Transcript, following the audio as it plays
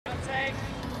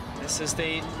This is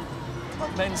the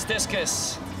men's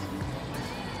discus,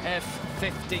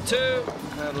 F52,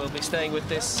 and we'll be staying with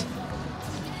this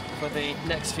for the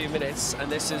next few minutes.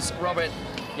 And this is Robert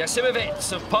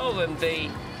JACHIMOWICZ of Poland, the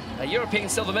European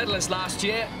silver medalist last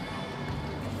year.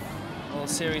 All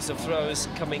series of throws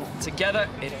coming together,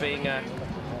 it being a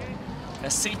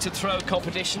seat-to-throw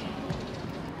competition.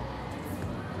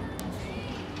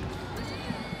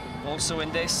 Also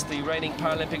in this, the reigning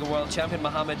Paralympic World Champion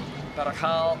Mohamed,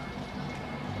 BERRAHAL,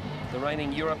 the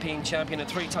reigning European champion and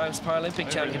 3 times Paralympic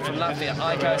champion from Latvia,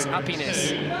 Aigars,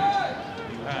 APINIS.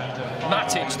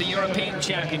 MATIC, the European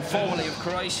champion, formerly of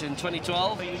Croatia in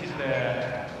 2012.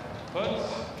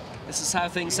 This is how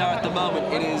things are at the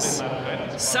moment. It is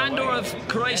SANDOR of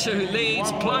Croatia who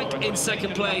leads, Plank in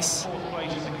second place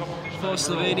for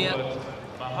Slovenia,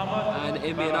 and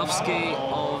IMIANOWSKI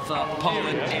of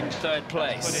Poland in third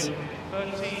place.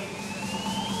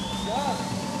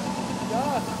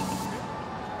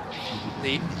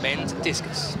 The men's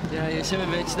discus. Yeah,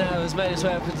 JACHIMOWICZ now has made his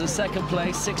way up into second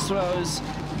place, 6 throws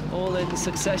all in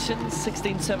succession,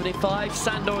 16.75.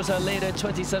 Sandor's our leader,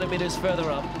 20 centimeters further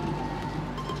up.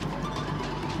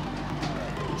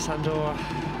 Sandor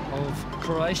of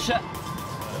Croatia.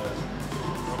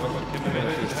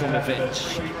 Suhaim having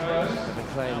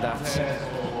claimed that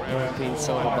European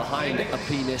silver behind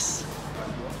APINIS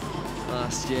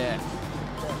last year.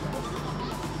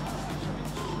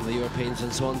 The Europeans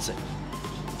in Swansea.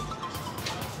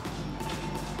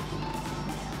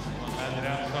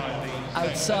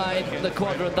 Outside the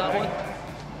quadrant, that one.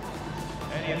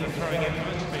 Any of the throwing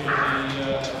influence being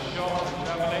the shot,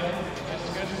 javelin,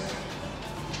 discus,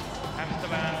 has to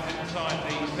land inside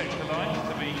the sector line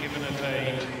to be given as a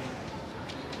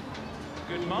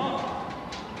good mark.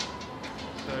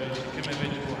 So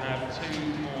JACHIMOWICZ will have 2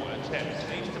 more attempts.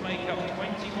 Needs to make up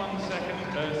 21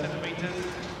 centimeters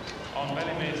on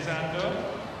Velimir SANDOR.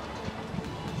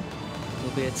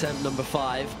 Will be attempt number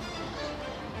 5.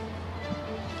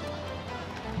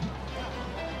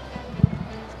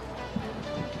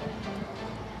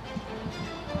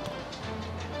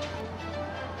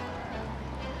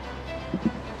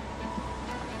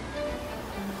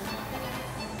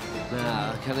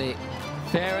 Now, can he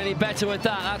fare any better with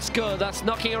that? That's good. That's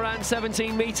knocking around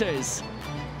 17 meters.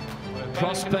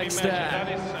 Prospects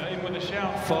there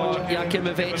for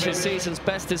JACHIMOWICZ. His season's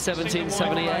best is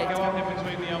 17.78.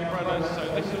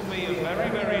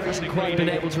 Hasn't quite been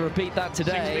able to repeat that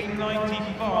today.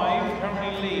 16.95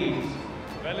 currently leads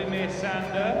Velimir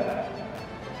SANDOR.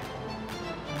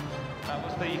 That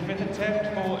was the 5th attempt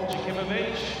for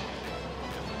JACHIMOWICZ.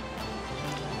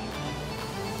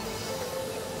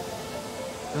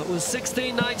 That was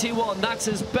 16.91. That's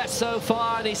his best so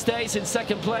far, and he stays in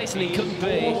second place, and he couldn't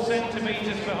be 4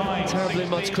 centimeters behind. terribly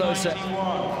much closer.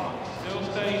 Still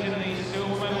stays in the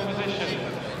silver medal position.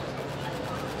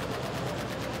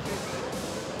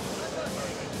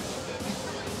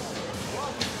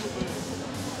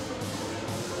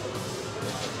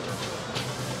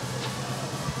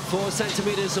 Four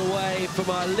centimeters away from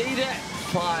our leader,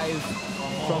 5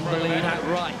 from the lead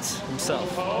outright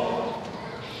himself.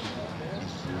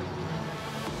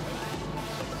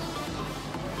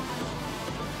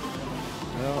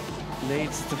 Well,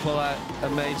 needs to pull out a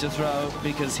major throw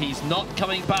because he's not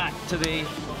coming back to the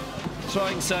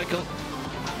throwing circle.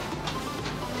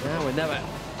 Now we're never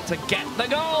to get the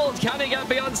gold. Can he get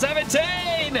beyond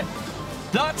 17?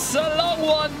 That's a long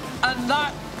one, and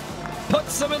that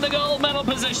puts him in the gold medal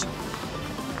position.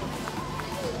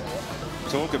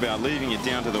 Talk about leaving it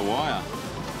down to the wire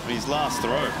on his last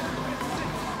throw.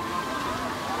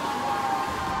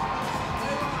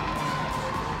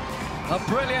 A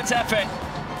brilliant effort.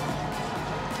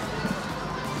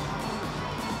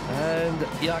 And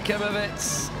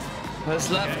JACHIMOWICZ has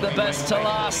left the best to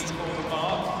last.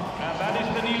 And that is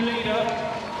the new leader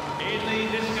in the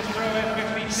discus throw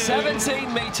F52.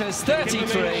 17 meters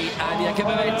 33, and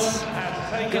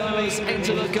JACHIMOWICZ goes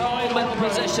into the gold medal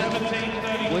position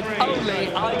with only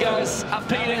Aigars,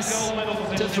 APINIS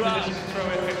to throw.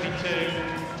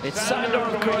 It's SANDOR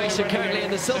of Croatia currently in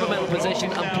the silver medal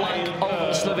position, and Plank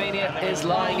of Slovenia is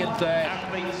lying in third.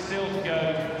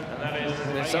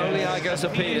 And it's only Aigars,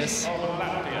 APINIS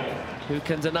who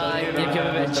can deny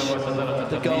JACHIMOWICZ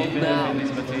the gold now.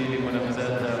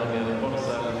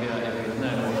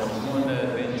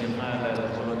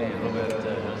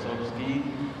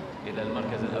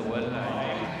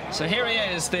 So here he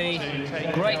is, the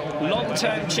great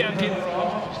long-term champion. The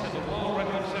world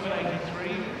record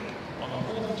 783 on the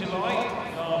 4th of July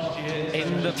last year.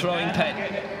 in the throwing pen. To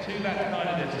that kind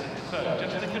of distance. So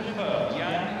just to confirm,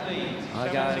 Jan leads.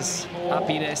 Aigars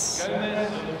APINIS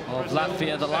of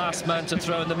Latvia, the last man to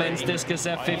throw in the men's discus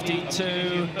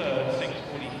F52.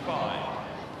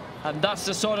 And that's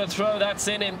the sort of throw that's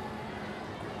in him.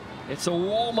 It's a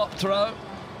warm-up throw.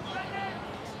 I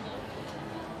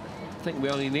think we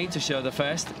only need to show the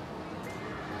first.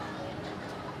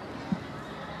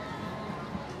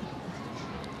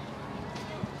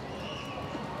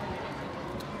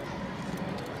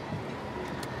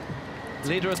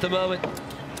 Leader at the moment,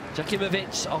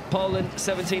 JACHIMOWICZ of Poland,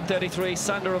 17:33.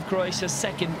 SANDOR of Croatia,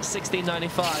 second,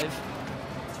 16:95.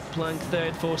 Plank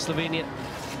third for Slovenia,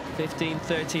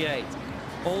 15:38.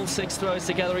 All 6 throws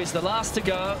together. He's the last to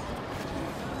go.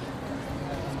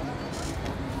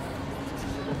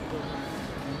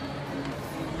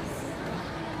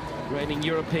 Reigning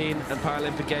European and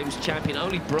Paralympic Games champion,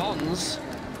 only bronze,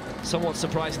 somewhat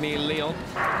surprisingly, in Lyon.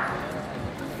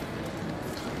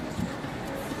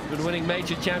 Been winning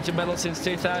major championship medals since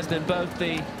 2000 in both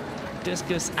the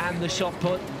discus and the shot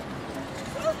put.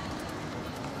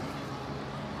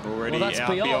 Already well, that's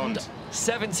out beyond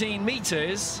 17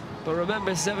 meters. But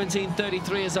remember,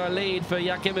 17:33 is our lead for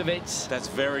JACHIMOWICZ. That's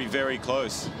very, very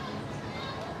close.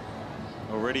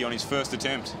 Already on his first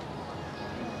attempt.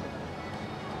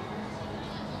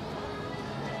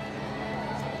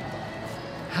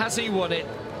 Has he won it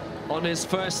on his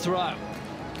first throw?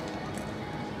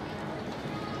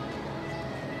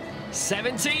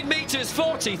 17 meters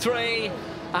 43,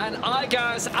 and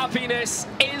Aigars APINIS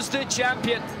is the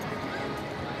champion.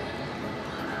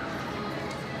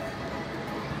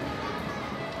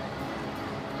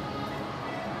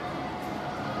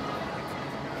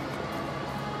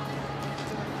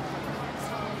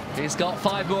 He's got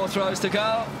 5 more throws to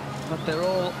go, but they're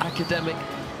all academic.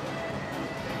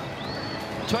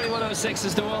 21:06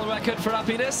 is the world record for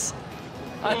APINIS,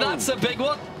 and that's a big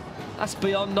one. That's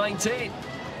beyond 19.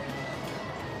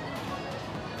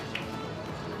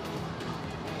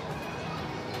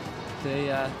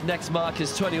 The next mark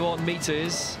is 21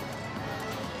 meters.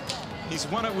 He's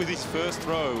won it with his first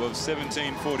throw of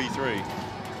 17:43.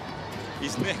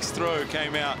 His next throw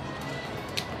came out.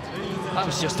 That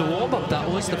was just a warm-up, that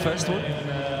was the first one.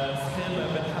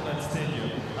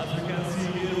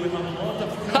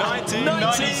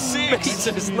 1996. 19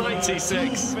 meters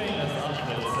 96.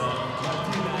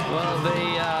 Well,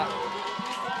 the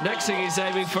next thing he's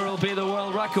aiming for will be the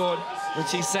world record,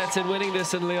 which he set in winning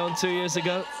this in Lyon 2 years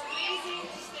ago.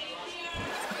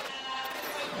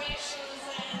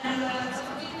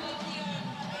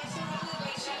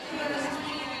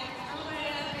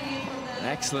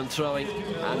 Excellent throwing,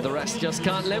 and the rest just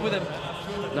can't live with him.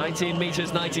 19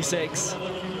 meters 96.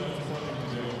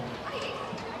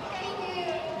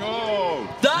 Oh!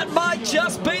 That might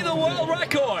just be the world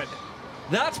record.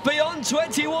 That's beyond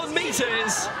 21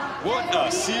 meters. What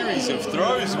a series of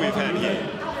throws we've had here.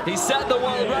 He set the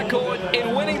world record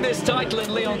in winning this title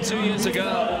in Lyon 2 years ago.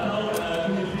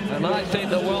 And I think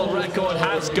the world record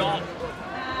has got.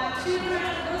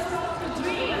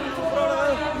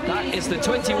 That is the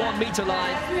 21-meter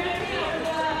line.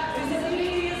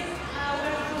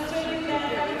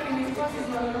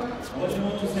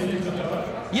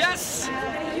 Yes!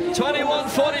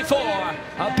 21:44.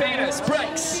 APINIS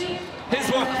breaks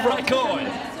his world record.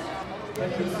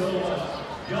 Thank you so much.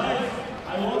 Guys,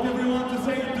 I want everyone to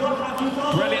say Doha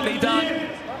 2000. Brilliantly done.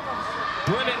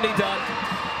 Brilliantly done.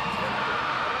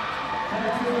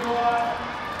 Thank you, everyone.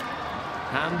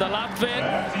 And the Latvian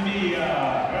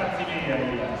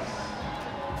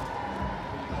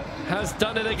has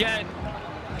done it again.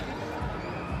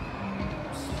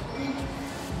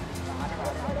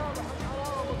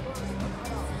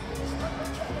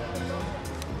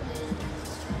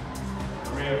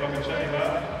 Going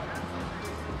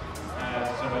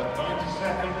to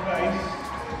second place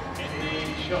in the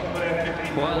shot put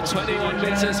F52. Well, 21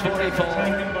 meters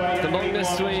 44, the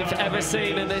longest we've ever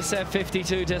seen in this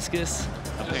F52 discus,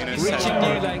 reaching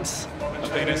new lengths.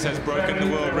 APINIS has broken the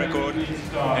world record,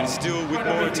 and still with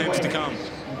more attempts to come.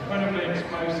 Incredibly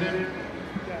explosive.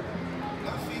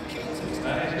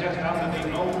 That is just under the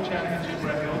old championship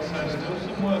record, so still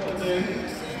some work to do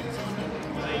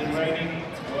for the reigning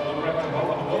world record. The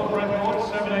world record,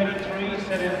 783,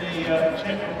 set in the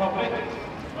Czech Republic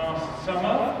last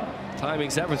summer.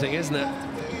 Timing's everything, isn't it?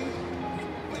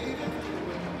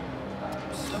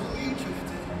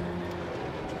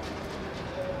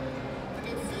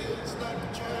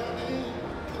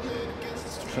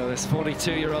 For this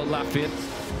 42-year-old Latvian.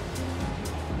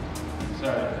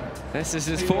 This is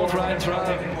his 4th round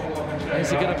throw.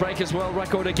 Is he going to break his world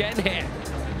record again here?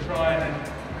 Try and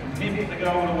nipped the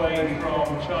gold away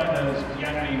from China's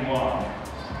Yang Wan.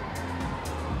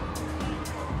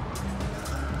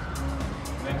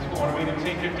 Next one will be the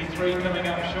T53 coming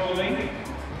up shortly.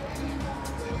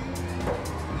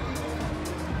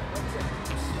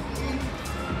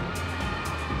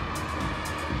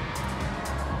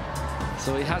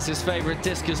 So he has his favourite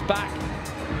discus back.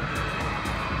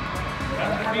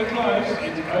 That's pretty close.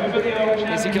 It's over the old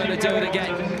championship. Is he going to do it again?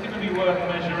 So this is going to be worth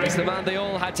measuring. It's the man they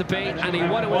all had to beat, and he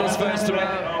won it with his first throw.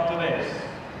 After this.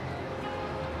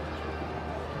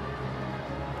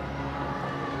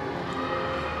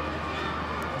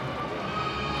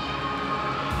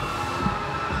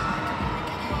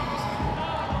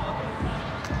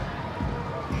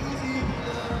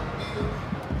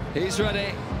 He's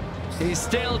ready. He's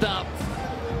stilled up.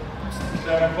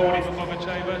 7:40 for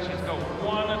Bubacheva. She's got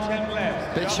one attempt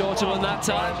left. Bit shorter on that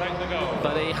time,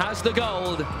 but he has the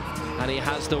gold and he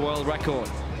has the world record.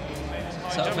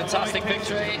 So a fantastic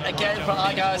victory again for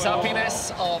Aigars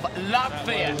APINIS of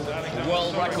Latvia.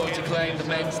 World record to claim the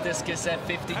men's discus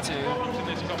F52.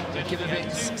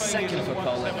 Jakimowicz second for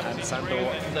Poland and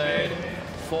Sandor third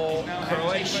for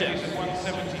Croatia.